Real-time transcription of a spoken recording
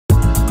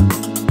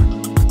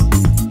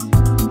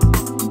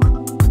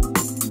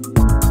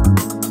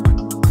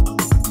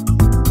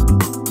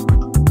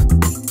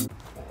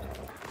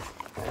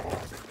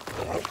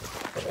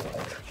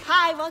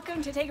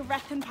Welcome to Take a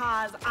Breath and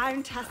Pause.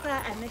 I'm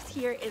Tessa and this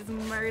here is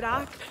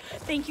Murdoch.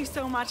 Thank you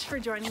so much for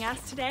joining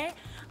us today.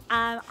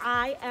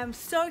 I am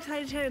so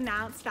excited to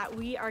announce that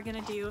we are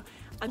going to do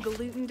a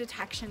gluten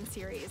detection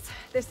series.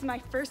 This is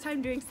my first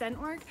time doing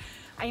scent work.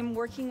 I am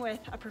working with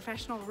a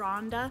professional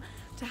Rhonda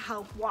to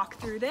help walk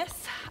through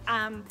this.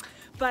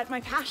 But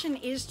my passion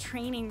is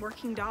training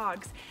working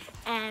dogs,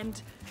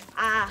 and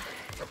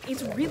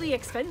it's really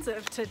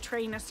expensive to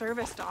train a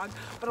service dog,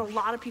 but a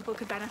lot of people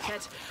could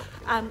benefit.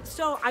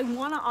 So I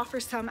want to offer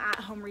some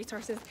at-home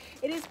resources.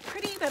 It is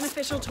pretty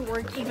beneficial to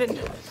work even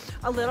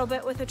a little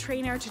bit with a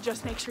trainer to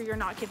just make sure you're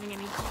not giving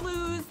any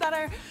clues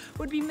that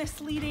would be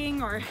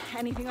misleading or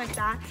anything like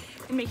that,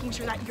 and making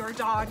sure that your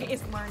dog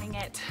is learning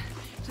it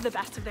to the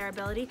best of their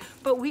ability.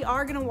 But we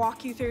are going to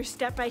walk you through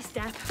step by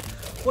step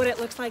what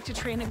it looks like to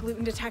train a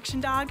gluten detection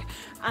dog.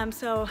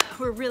 So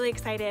we're really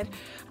excited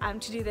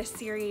to do this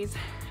series.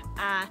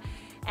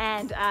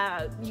 And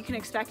you can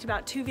expect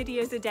about 2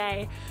 videos a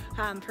day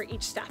for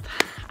each step.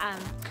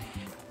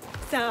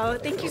 So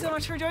thank you so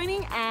much for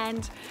joining,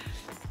 and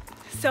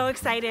so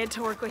excited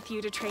to work with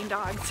you to train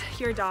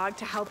your dog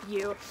to help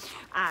you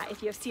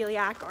if you have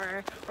celiac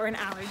or an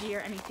allergy or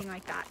anything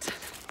like that.